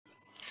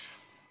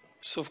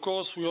So of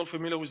course, we're all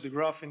familiar with the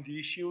graph and the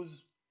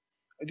issues.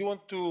 I do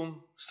want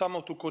to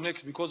somehow to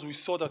connect because we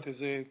saw that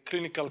as a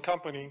clinical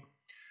company.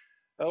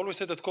 I always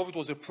said that COVID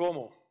was a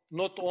promo,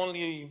 not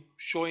only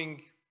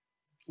showing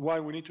why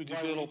we need to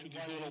develop,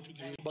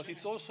 but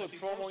it's also a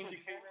promo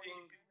indicating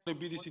to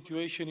be the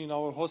situation in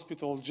our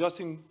hospital just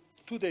in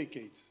 2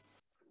 decades,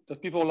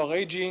 that people are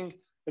aging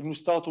and we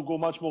start to go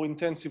much more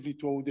intensively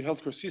to the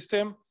healthcare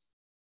system.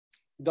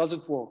 It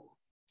doesn't work.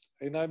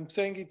 And I'm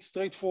saying it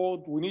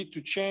straightforward, we need to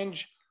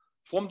change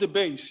from the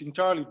base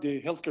entirely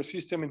the healthcare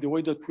system and the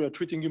way that we are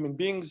treating human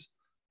beings,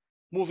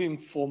 moving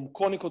from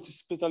chronic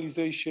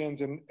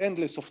hospitalizations and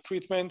endless of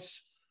treatments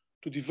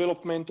to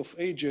development of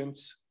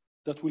agents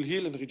that will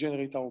heal and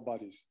regenerate our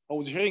bodies. I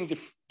was hearing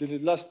the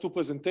last 2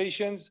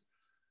 presentations,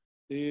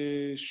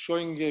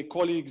 showing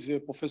colleagues,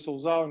 Professor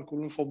Zhao and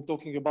Kulun from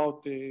talking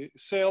about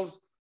cells,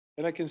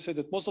 and I can say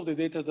that most of the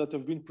data that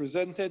have been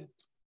presented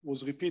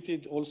was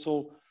repeated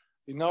also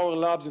in our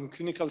labs in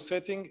clinical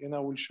setting, and I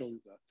will show you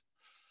that.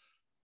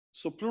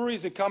 So Pluri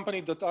is a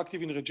company that's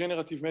active in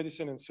regenerative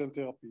medicine and cell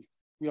therapy.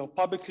 We are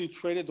publicly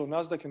traded on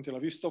NASDAQ and Tel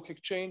Aviv Stock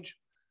Exchange,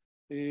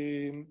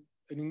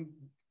 and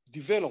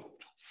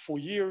developed for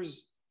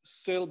years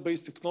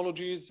cell-based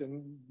technologies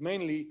and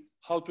mainly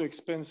how to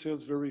expand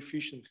cells very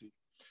efficiently.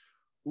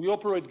 We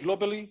operate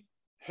globally,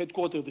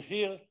 headquartered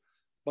here,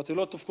 but a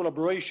lot of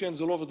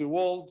collaborations all over the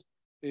world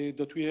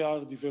that we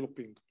are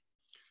developing.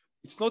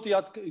 It's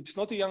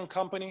not a young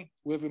company.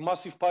 We have a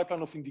massive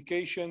pipeline of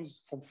indications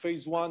from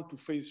phase 1 to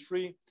phase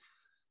 3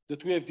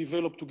 that we have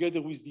developed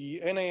together with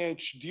the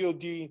NIH,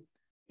 DoD,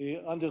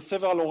 under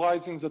several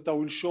horizons that I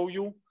will show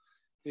you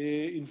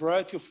in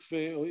variety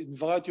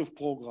of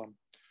programs.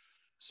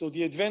 So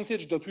the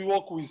advantage that we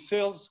work with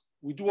cells,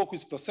 we do work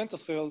with placenta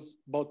cells,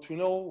 but we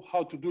know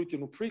how to do it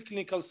in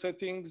preclinical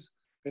settings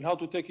and how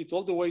to take it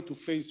all the way to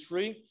phase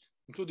 3,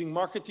 including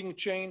marketing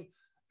chain,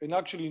 and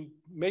actually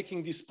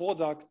making this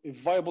product a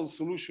viable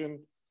solution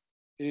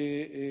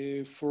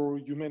for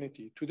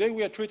humanity. Today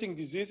we are treating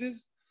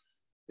diseases.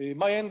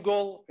 My end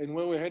goal and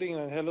where we're heading,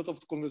 and I had a lot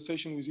of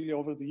conversation with Ilya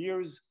over the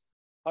years,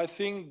 I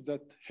think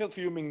that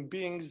healthy human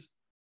beings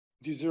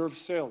deserve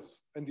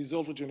cells and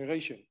deserve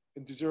regeneration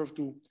and deserve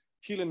to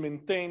heal and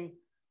maintain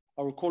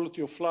our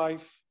quality of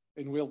life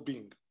and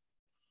well-being.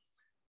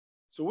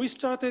 So we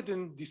started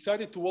and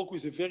decided to work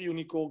with a very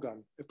unique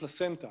organ, a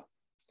placenta.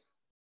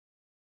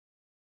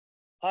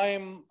 I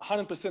am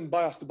 100%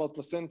 biased about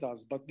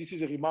placentas, but this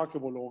is a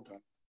remarkable organ.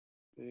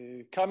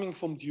 Coming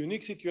from the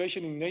unique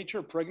situation in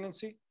nature,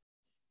 pregnancy,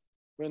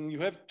 when you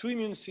have 2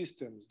 immune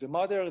systems, the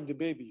mother and the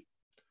baby,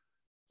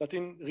 that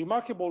in a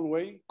remarkable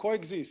way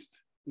coexist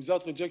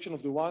without rejection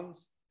of the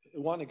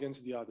one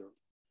against the other.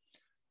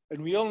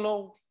 And we all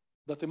know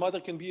that a mother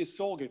can be a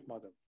surrogate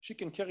mother. She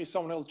can carry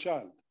someone else's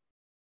child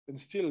and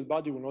still the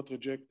body will not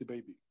reject the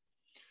baby.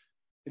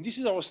 And this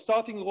is our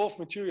starting raw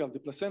material, the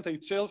placenta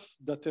itself,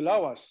 that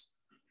allow us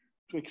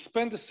to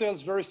expand the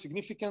cells very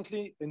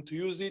significantly and to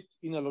use it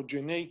in an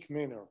allogeneic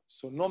manner.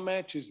 So no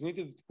match is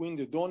needed between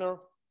the donor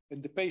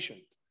and the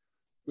patient.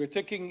 We're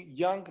taking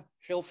young,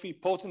 healthy,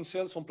 potent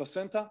cells from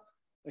placenta,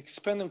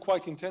 expand them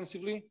quite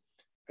intensively,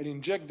 and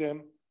inject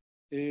them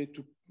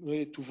to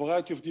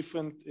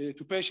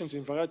patients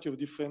in a variety of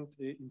different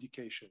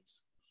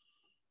indications.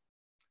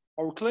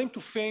 Our claim to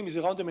fame is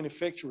around the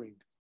manufacturing.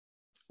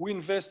 We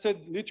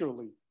invested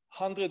literally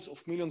hundreds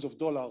of millions of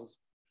dollars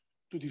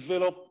to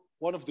develop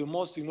one of the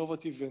most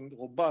innovative and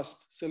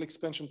robust cell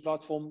expansion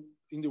platform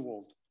in the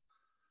world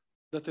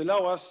that allow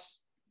us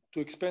to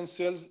expand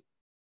cells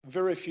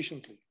very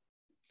efficiently.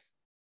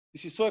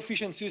 This is so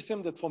efficient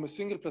system that from a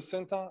single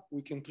placenta,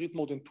 we can treat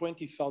more than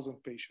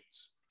 20,000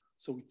 patients.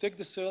 So we take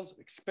the cells,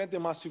 expand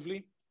them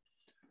massively.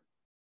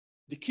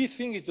 The key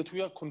thing is that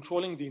we are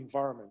controlling the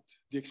environment,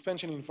 the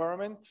expansion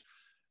environment.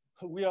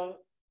 We are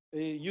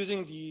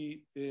using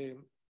the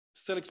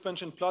cell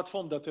expansion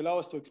platform that allow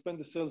us to expand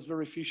the cells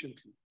very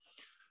efficiently.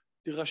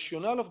 The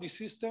rationale of the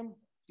system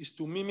is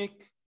to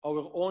mimic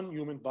our own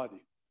human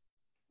body.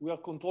 We are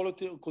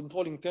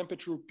controlling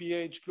temperature,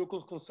 pH,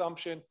 glucose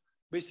consumption,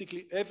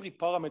 basically every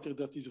parameter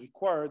that is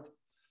required,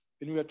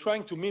 and we are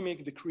trying to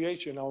mimic the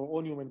creation of our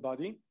own human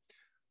body.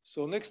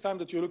 So next time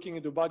that you're looking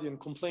at the body and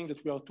complain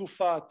that we are too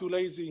fat, too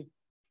lazy,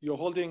 you're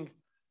holding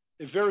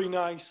a very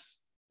nice,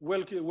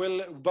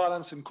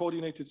 well-balanced and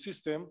coordinated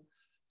system.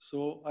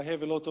 So I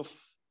have a lot of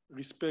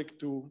respect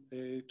to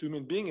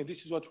human being, and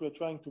this is what we're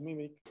trying to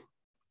mimic.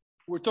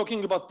 We're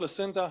talking about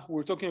placenta,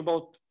 we're talking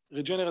about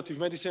regenerative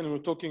medicine, and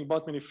we're talking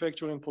about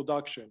manufacturing and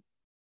production.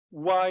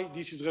 Why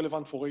this is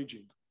relevant for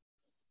aging?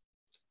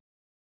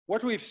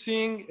 What we've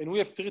seen, and we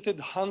have treated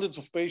hundreds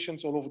of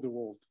patients all over the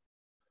world,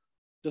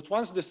 that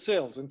once the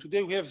cells, and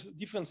today we have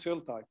different cell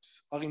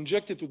types, are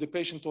injected to the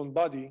patient's own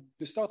body,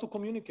 they start to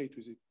communicate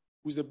with it,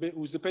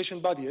 with the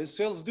patient body, as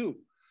cells do.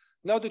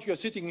 Now that you are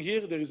sitting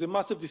here, there is a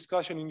massive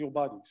discussion in your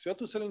body,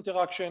 cell-to-cell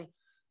interaction,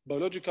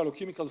 biological or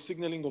chemical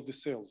signaling of the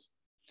cells.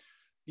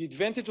 The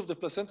advantage of the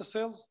placenta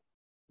cells,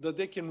 that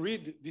they can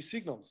read these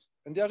signals,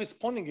 and they are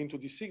responding into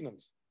these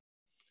signals.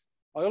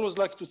 I always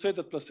like to say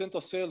that placenta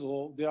cells,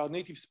 or they are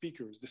native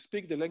speakers. They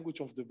speak the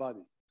language of the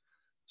body.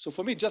 So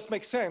for me, it just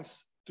makes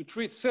sense to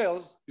treat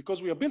cells,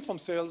 because we are built from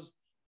cells,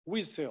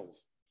 with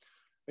cells.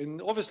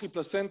 And obviously,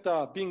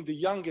 placenta, being the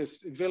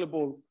youngest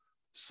available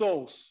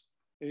source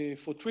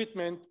for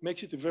treatment,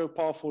 makes it a very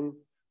powerful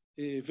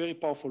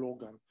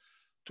organ.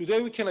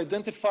 Today, we can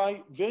identify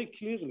very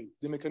clearly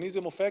the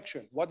mechanism of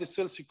action, what the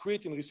cells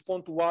secrete in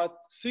response to what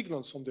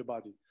signals from the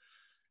body.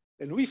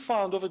 And we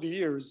found over the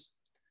years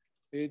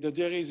that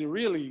there is a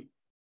really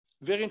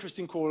very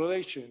interesting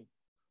correlation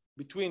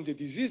between the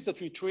disease that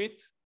we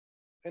treat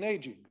and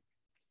aging.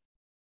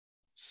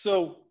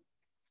 So,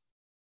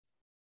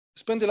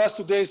 spend the last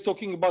 2 days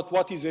talking about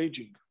what is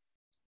aging.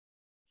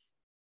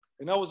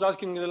 And I was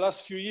asking in the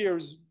last few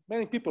years,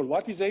 many people,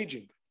 what is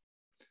aging?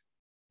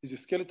 Is it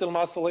skeletal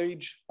muscle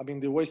age? I mean,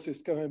 the waste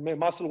is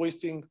muscle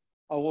wasting,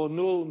 our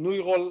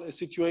neural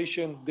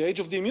situation, the age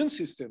of the immune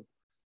system,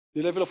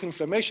 the level of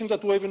inflammation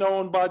that we have in our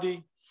own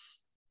body,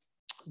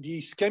 the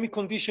ischemic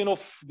condition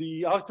of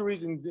the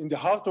arteries in the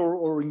heart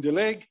or in the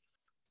leg.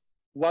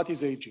 What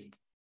is aging?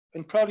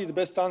 And probably the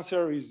best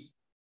answer is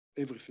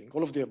everything,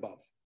 all of the above.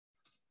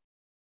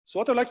 So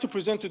what I'd like to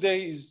present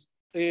today is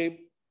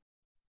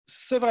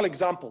several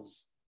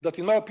examples that,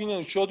 in my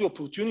opinion, show the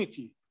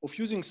opportunity of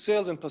using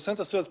cells and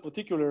placenta cells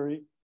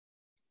particularly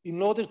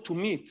in order to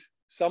meet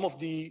some of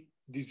the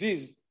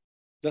diseases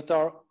that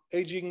are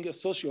aging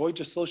associated or age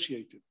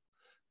associated.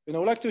 And I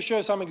would like to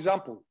share some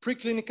examples,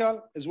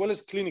 preclinical as well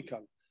as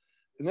clinical.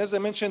 And as I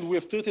mentioned, we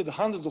have treated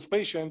hundreds of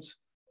patients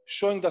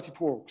showing that it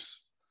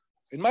works.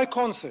 And my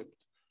concept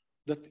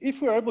that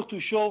if we are able to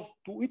show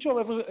to each of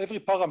every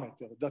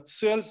parameter that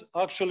cells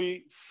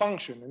actually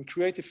function and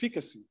create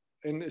efficacy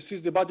and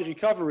assist the body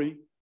recovery,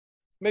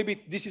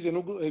 maybe this is a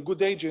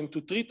good agent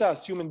to treat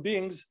us human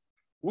beings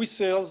with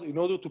cells in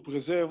order to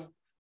preserve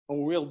our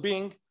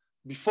well-being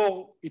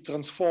before it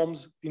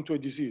transforms into a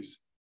disease.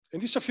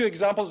 And these are a few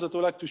examples that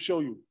I'd like to show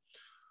you.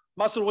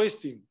 Muscle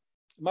wasting.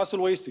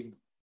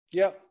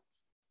 Yeah,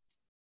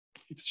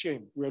 it's a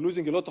shame. We are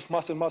losing a lot of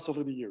muscle mass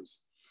over the years.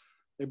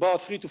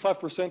 About 3 to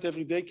 5%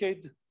 every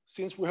decade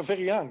since we are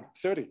very young,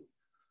 30.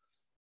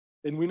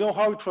 And we know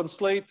how it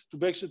translates to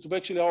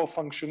actually our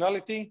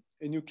functionality.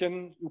 And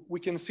we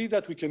can see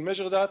that, we can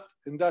measure that,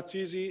 and that's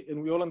easy.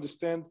 And we all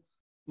understand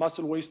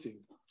muscle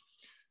wasting.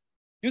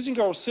 Using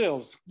our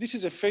cells, this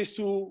is a phase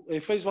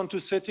 1/2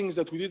 settings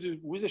that we did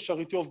with the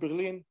Charité of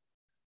Berlin.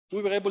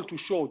 We were able to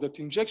show that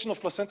injection of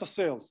placenta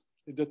cells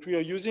that we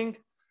are using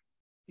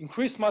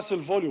increased muscle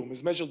volume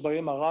as measured by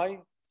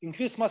MRI,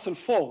 increased muscle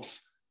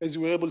force as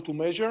we were able to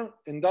measure,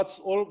 and that's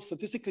all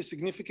statistically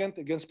significant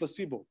against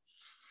placebo.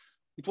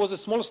 It was a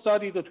small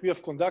study that we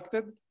have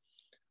conducted,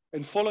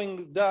 and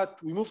following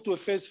that, we moved to a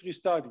phase 3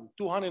 study,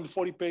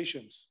 240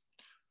 patients.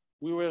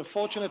 We were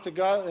fortunate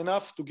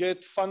enough to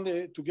get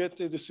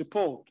the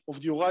support of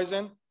the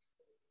Horizon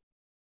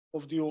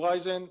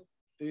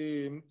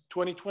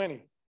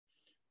 2020.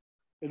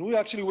 And we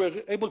actually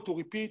were able to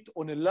repeat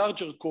on a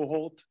larger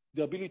cohort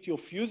the ability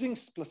of using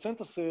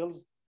placenta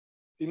cells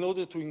in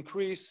order to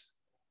increase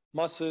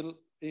muscle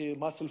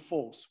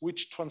force,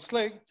 which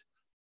translate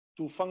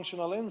to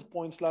functional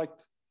endpoints like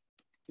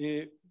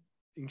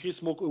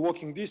increased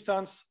walking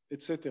distance,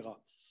 etc.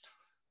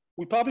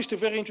 We published a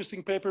very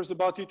interesting papers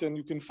about it, and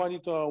you can find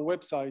it on our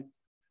website.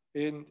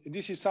 And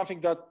this is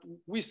something that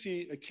we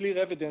see a clear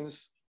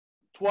evidence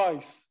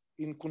twice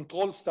in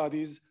controlled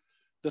studies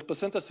that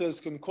placenta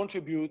cells can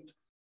contribute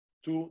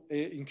to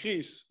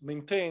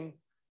maintain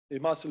a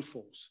muscle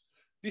force.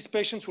 These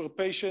patients were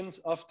patients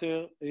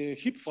after a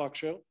hip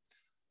fracture.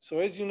 So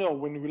as you know,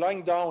 when we're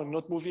lying down and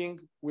not moving,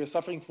 we are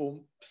suffering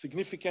from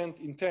significant,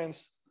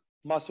 intense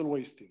muscle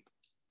wasting.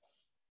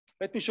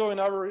 Let me show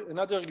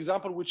another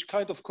example which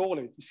kind of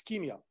correlates,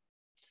 ischemia.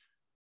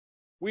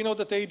 We know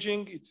that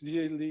aging,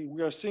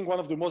 we are seeing one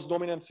of the most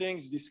dominant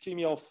things, the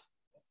ischemia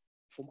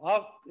from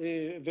heart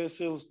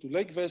vessels to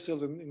leg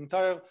vessels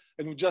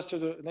and we just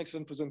had an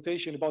excellent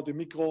presentation about the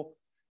micro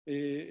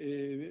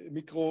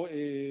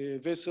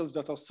vessels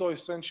that are so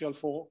essential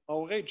for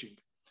our aging.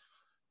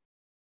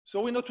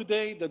 So we know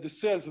today that the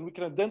cells, and we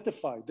can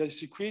identify, they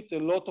secrete a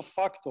lot of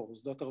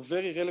factors that are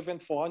very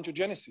relevant for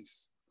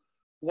angiogenesis,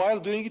 while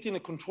doing it in a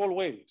controlled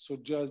way. So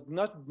just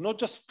not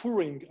just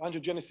pouring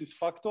angiogenesis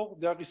factor,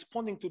 they are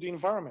responding to the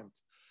environment.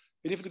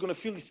 And if they're going to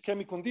feel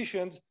ischemic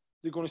conditions,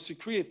 they're going to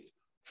secrete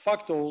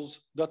factors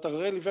that are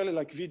relevant,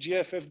 like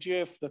VGF,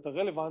 FGF, that are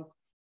relevant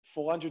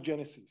for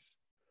angiogenesis.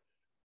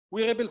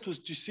 We're able to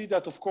see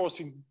that, of course,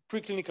 in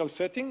preclinical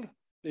setting,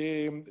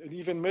 and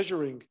even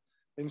measuring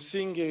and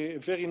seeing a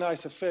very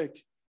nice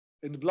effect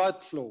in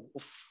blood flow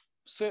of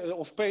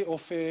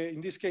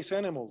in this case,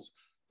 animals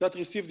that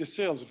receive the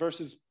cells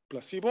versus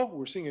placebo.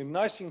 We're seeing a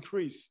nice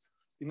increase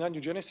in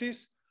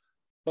angiogenesis,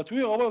 but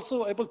we are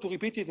also able to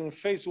repeat it in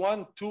phase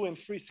 1, 2, and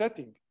 3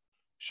 setting,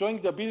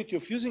 showing the ability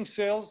of using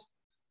cells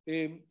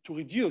to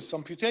reduce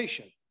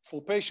amputation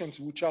for patients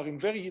which are in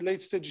very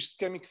late stage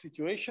ischemic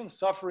situations,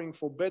 suffering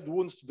from bad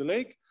wounds to the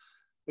leg.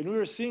 And we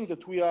are seeing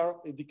that we are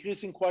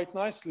decreasing quite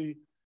nicely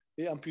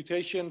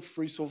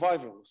amputation-free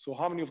survival. So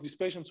how many of these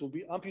patients will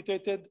be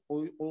amputated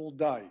or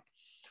die?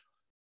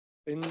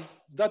 And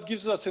that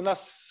gives us a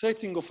nice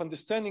setting of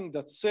understanding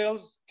that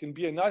cells can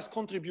be a nice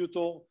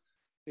contributor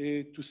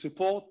to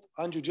support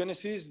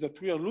angiogenesis that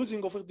we are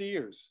losing over the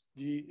years.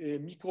 The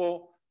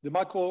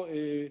macro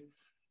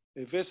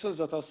vessels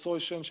that are so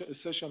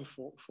essential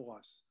for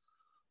us.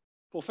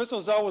 Professor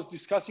Zhao was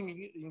discussing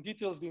in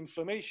details the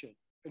inflammation,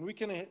 and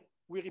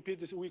we repeat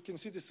this, we can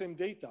see the same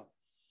data.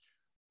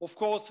 Of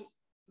course,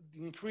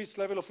 the increased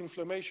level of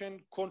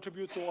inflammation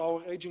contribute to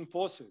our aging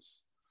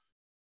process.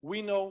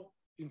 We know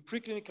in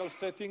preclinical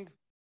setting,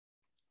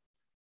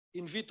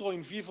 in vitro,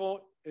 in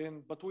vivo,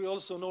 but we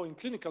also know in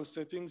clinical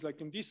settings,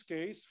 like in this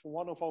case, for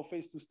one of our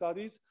phase 2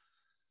 studies,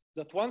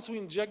 that once we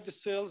inject the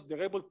cells,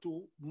 they're able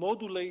to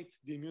modulate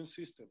the immune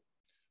system.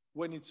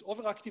 When it's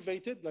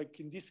overactivated, like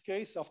in this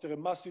case, after a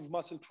massive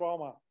muscle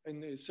trauma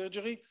and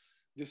surgery,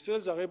 the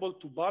cells are able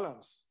to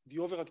balance the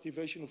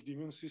overactivation of the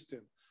immune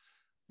system.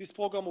 This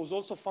program was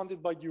also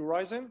funded by the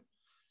Horizon.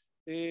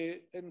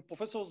 And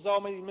Professor Zhao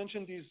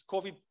mentioned this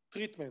COVID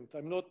treatment.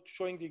 I'm not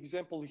showing the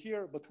example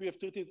here, but we have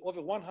treated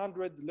over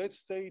 100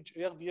 late-stage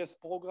ARDS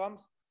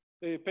programs,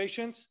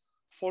 patients,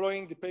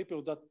 following the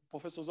paper that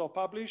Professor Zhao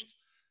published.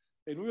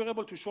 And we were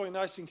able to show a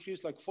nice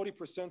increase, like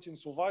 40% in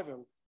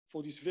survival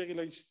for these very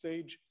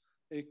late-stage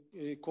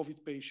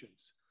COVID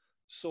patients.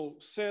 So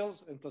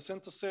cells and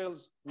placenta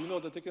cells, we know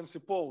that they can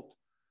support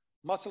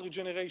muscle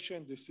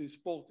regeneration, they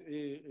support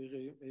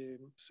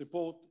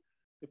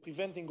the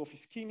preventing of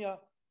ischemia,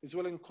 as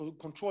well as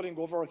controlling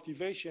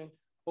overactivation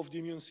of the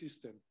immune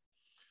system.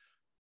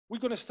 We're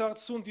going to start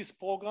soon this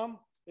program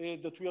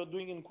that we are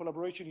doing in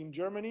collaboration in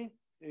Germany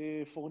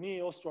for knee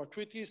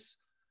osteoarthritis.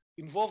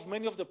 Involve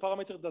many of the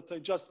parameters that I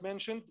just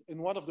mentioned, and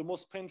one of the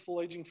most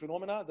painful aging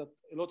phenomena that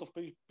a lot of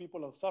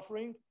people are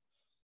suffering.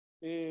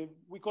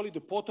 We call it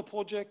the Proto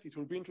Project. It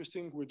will be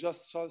interesting. We're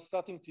just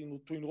starting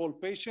to enroll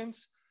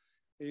patients,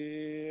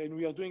 and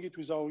we are doing it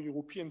with our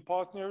European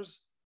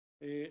partners.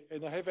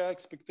 And I have an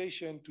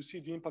expectation to see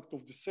the impact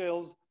of the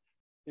cells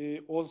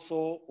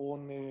also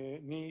on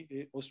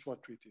knee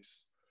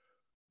osteoarthritis.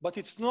 But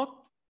it's not,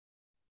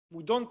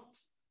 we don't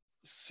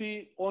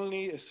see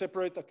only a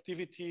separate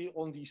activity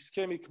on the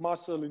ischemic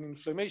muscle and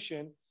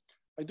inflammation.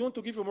 I want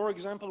to give you more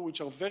examples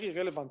which are very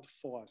relevant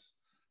for us,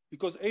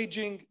 because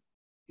aging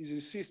is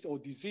a system or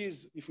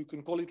disease, if we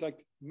can call it,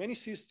 like many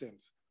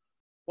systems.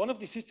 One of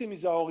the systems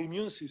is our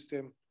immune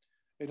system.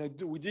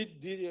 And we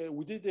did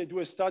do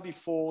a study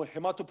for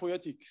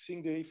hematopoietic,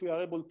 seeing if we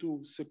are able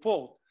to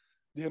support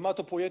the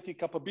hematopoietic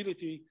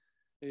capability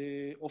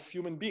of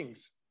human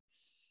beings.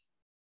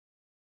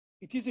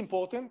 It is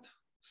important.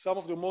 Some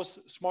of the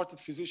most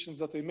smartest physicians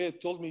that I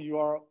met told me you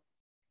are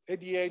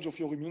at the age of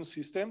your immune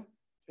system,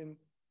 and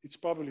it's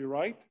probably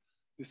right.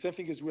 The same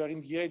thing as we are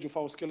in the age of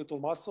our skeletal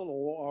muscle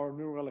or our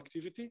neural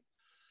activity.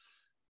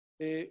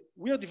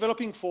 We are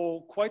developing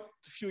for quite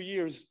a few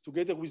years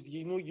together with the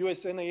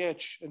US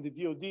NIH and the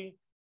DoD,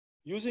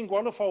 using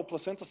one of our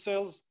placenta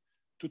cells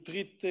to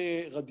treat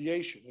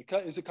radiation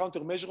as a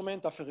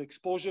countermeasurement after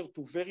exposure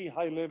to very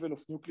high level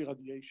of nuclear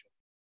radiation,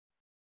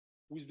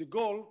 with the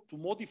goal to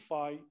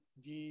modify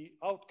the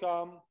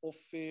outcome of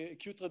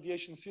acute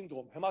radiation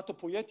syndrome,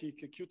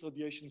 hematopoietic acute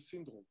radiation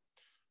syndrome,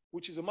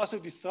 which is a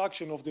massive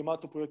destruction of the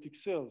hematopoietic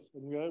cells.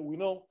 And we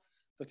know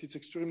that it's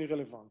extremely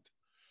relevant.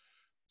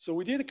 So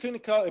we did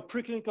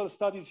preclinical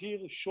studies here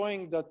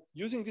showing that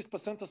using these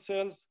placenta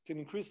cells can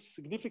increase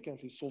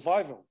significantly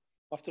survival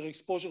after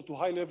exposure to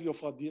high level of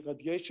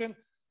radiation,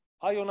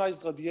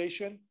 ionized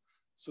radiation.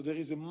 So there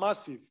is a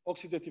massive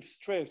oxidative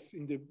stress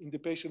in the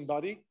patient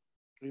body,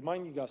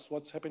 reminding us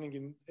what's happening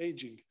in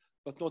aging,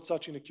 but not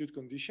such an acute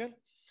condition.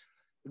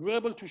 And we're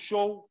able to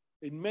show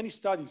in many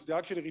studies, they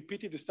actually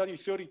repeated the study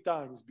 30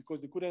 times because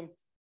they couldn't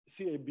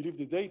believe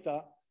the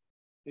data,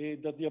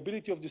 that the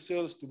ability of the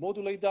cells to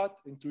modulate that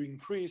and to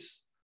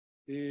increase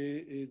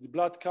the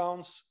blood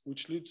counts,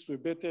 which leads to a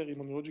better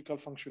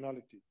immunological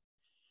functionality.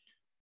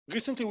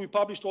 Recently, we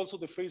published also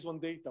the phase 1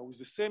 data with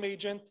the same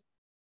agent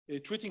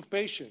treating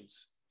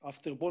patients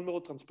after bone marrow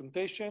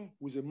transplantation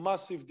with a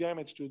massive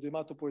damage to the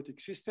hematopoietic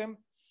system.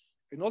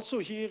 And also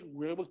here,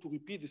 we're able to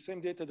repeat the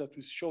same data that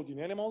we showed in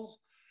animals.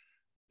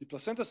 The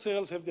placenta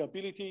cells have the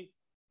ability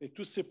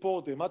to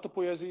support the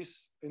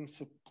hematopoiesis and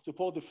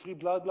support the free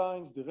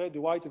bloodlines, the red,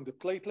 the white, and the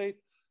platelet,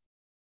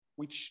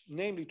 which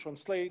namely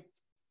translate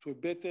to a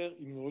better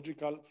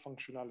immunological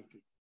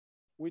functionality,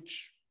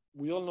 which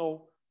we all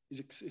know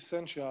is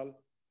essential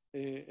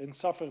and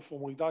suffer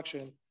from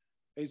reduction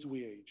as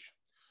we age.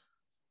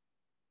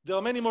 There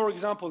are many more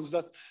examples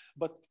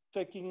but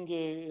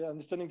taking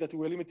understanding that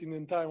we're limited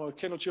in time, I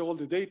cannot share all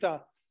the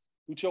data,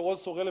 which are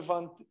also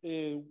relevant.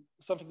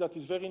 Something that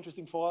is very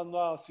interesting for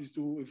us is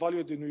to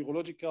evaluate the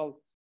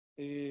neurological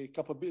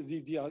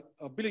capability, the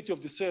ability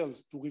of the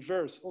cells to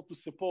reverse or to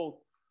support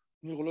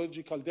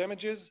neurological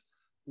damages,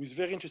 with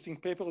very interesting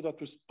paper that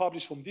was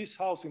published from this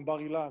house in Bar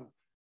Ilan,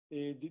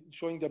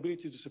 showing the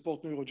ability to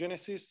support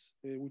neurogenesis,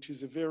 which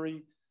is a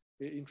very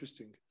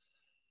interesting.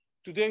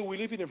 Today, we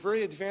live in a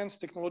very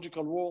advanced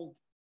technological world.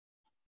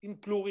 in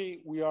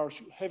Pluri, we are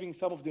having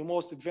some of the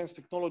most advanced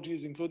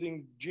technologies,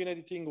 including gene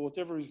editing or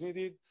whatever is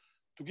needed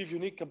to give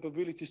unique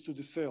capabilities to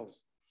the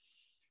cells.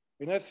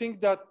 And I think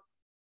that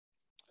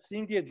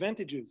seeing the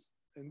advantages,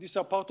 and these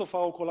are part of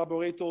our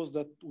collaborators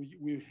that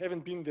we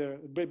haven't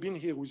been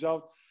here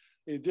without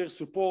their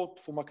support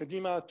from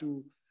academia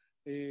to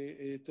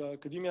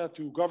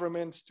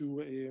governments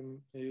to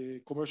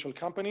commercial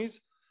companies.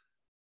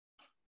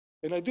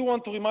 And I do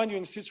want to remind you,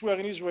 and since we are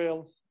in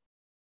Israel,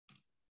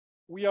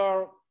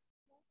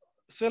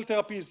 cell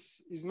therapy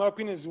is, in my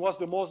opinion, was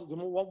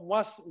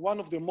one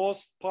of the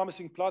most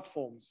promising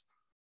platforms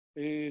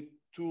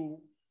to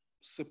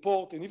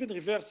support and even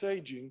reverse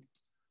aging.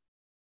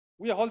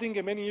 We are holding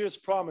a many years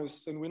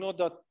promise, and we know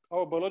that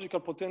our biological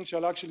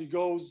potential actually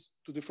goes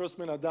to the first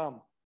man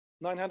Adam,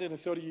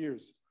 930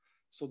 years.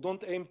 So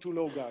don't aim too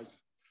low, guys.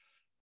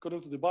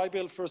 According to the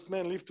Bible, first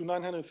man lived to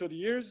 930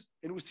 years,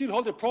 and we still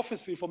hold a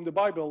prophecy from the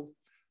Bible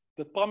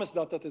that promised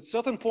that at a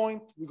certain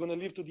point, we're going to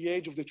live to the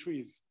age of the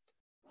trees.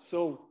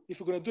 So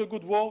if we're going to do a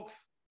good work,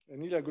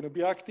 and Ilan are going to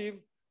be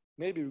active,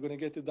 maybe we're going to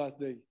get to that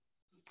day.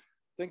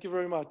 Thank you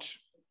very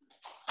much.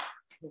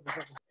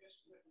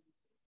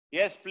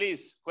 Yes,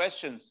 please,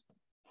 questions.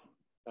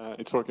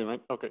 It's working,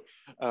 right? Okay.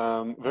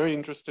 Very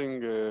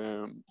interesting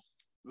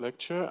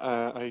lecture.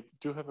 I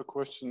do have a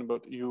question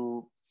about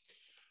you.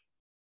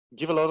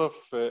 Give a lot of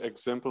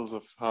examples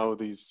of how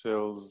these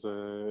cells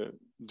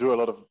do a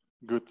lot of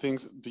good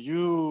things. Do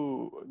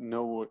you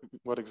know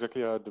what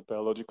exactly are the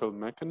biological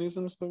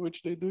mechanisms by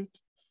which they do it?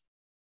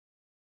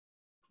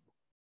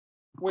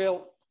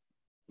 Well,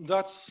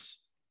 that's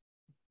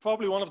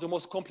probably one of the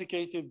most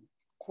complicated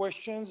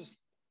questions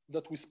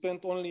that we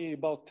spent only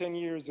about 10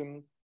 years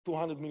and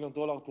 $200 million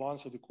to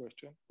answer the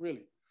question,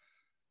 really.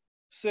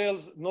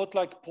 Cells, not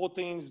like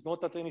proteins,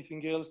 not like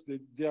anything else, they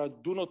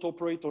do not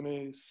operate on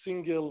a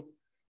single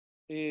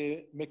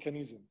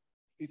mechanism.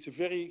 It's a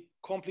very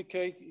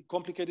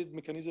complicated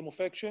mechanism of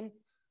action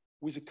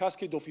with a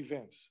cascade of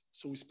events.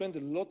 So we spend a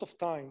lot of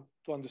time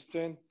to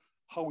understand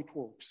how it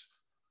works.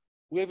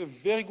 We have a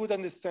very good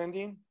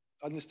understanding.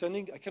 I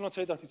cannot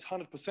say that it's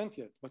 100%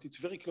 yet, but it's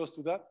very close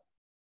to that,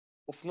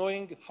 of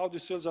knowing how the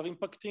cells are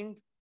impacting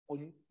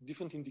on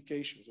different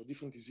indications or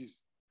different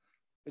diseases.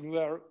 And we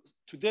are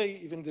today,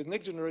 even the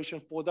next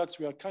generation products,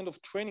 we are kind of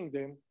training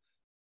them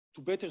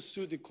to better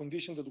suit the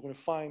condition that we're going to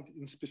find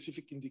in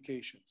specific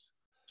indications.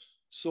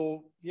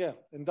 So yeah,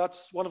 and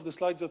that's one of the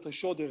slides that I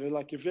showed there,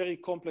 like a very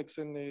complex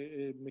and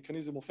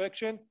mechanism of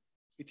action.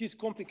 It is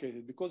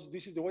complicated because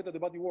this is the way that the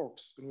body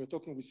works when we're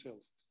talking with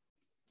cells.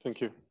 Thank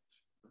you.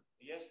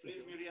 Yes,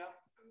 please, Miriam.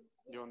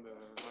 You on the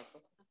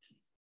microphone?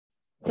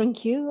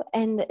 Thank you.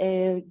 And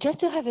just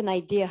to have an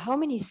idea, how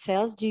many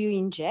cells do you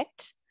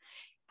inject?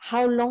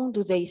 How long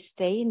do they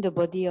stay in the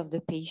body of the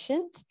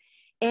patient?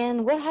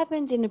 And what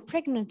happens in a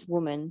pregnant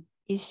woman?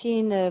 Is she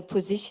in a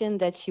position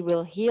that she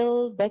will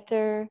heal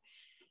better,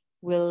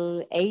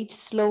 will age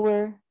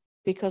slower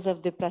because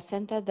of the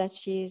placenta that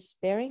she is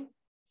bearing?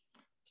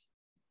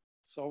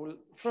 So I will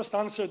first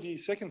answer the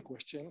second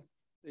question.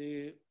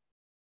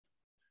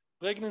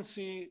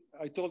 Pregnancy,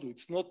 I told you,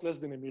 it's not less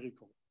than a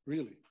miracle,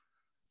 really.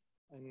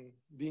 And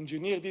the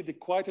engineer did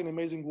quite an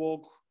amazing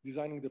work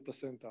designing the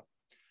placenta.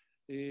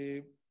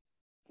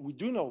 We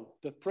do know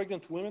that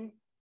pregnant women,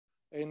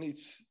 and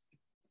it's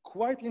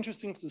quite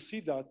interesting to see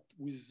that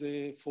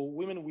for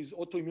women with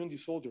autoimmune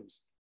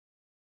disorders,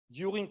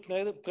 during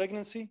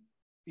pregnancy,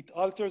 it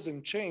alters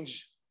and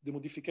changes the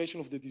modification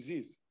of the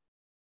disease.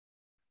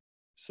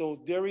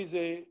 So there is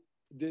the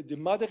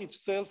mother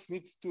itself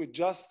needs to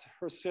adjust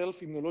herself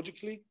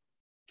immunologically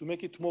to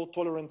make it more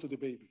tolerant to the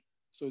baby.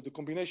 So the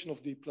combination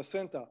of the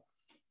placenta,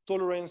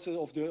 tolerance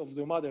of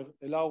the mother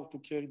allow to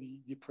carry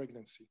the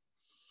pregnancy.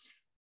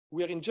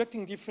 We are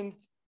injecting different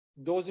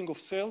dosing of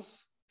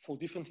cells for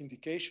different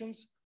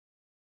indications.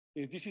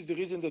 This is the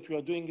reason that we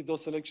are doing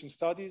dose selection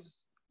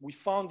studies. We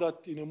found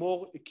that in a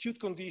more acute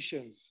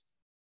conditions,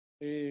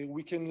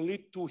 we can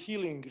lead to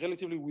healing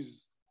relatively with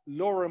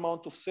lower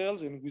amount of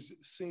cells and with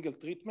single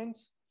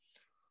treatments.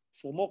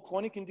 For more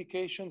chronic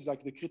indications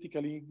like the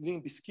critical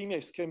limb ischemia,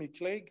 ischemic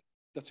plague,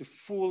 that's a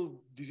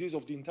full disease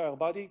of the entire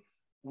body.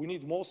 We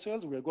need more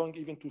cells. We are going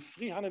even to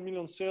 300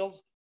 million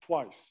cells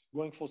twice,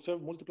 going for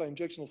multiple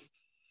injection of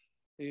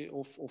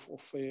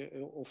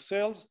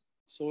cells.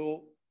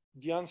 So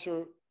the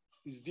answer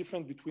is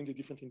different between the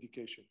different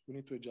indications. We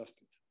need to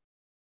adjust it.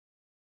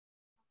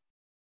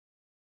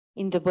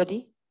 In the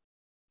body?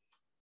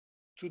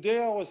 Today,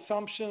 our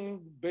assumption,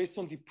 based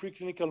on the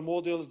preclinical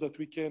models that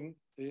we can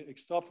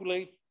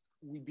extrapolate,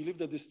 we believe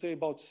that they stay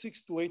about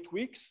 6 to 8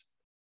 weeks,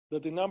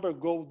 that the number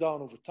go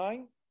down over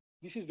time.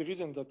 This is the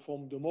reason that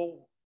from the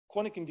more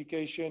chronic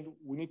indication,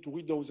 we need to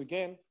redose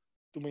again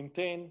to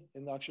maintain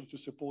and actually to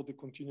support the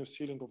continuous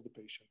healing of the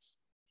patients.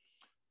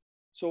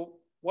 So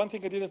one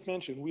thing I didn't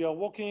mention, we are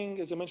working,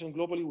 as I mentioned,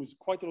 globally with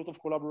quite a lot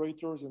of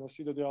collaborators, and I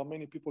see that there are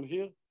many people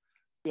here.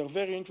 We are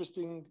very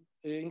interested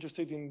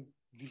in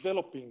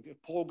developing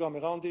a program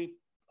around it,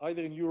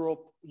 either in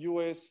Europe,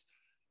 US,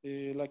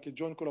 like a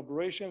joint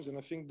collaborations. And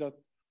I think that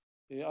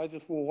either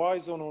through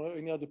Horizon or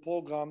any other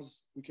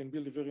programs, we can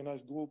build a very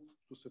nice group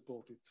to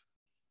support it.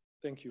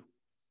 Thank you.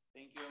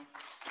 Thank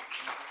you.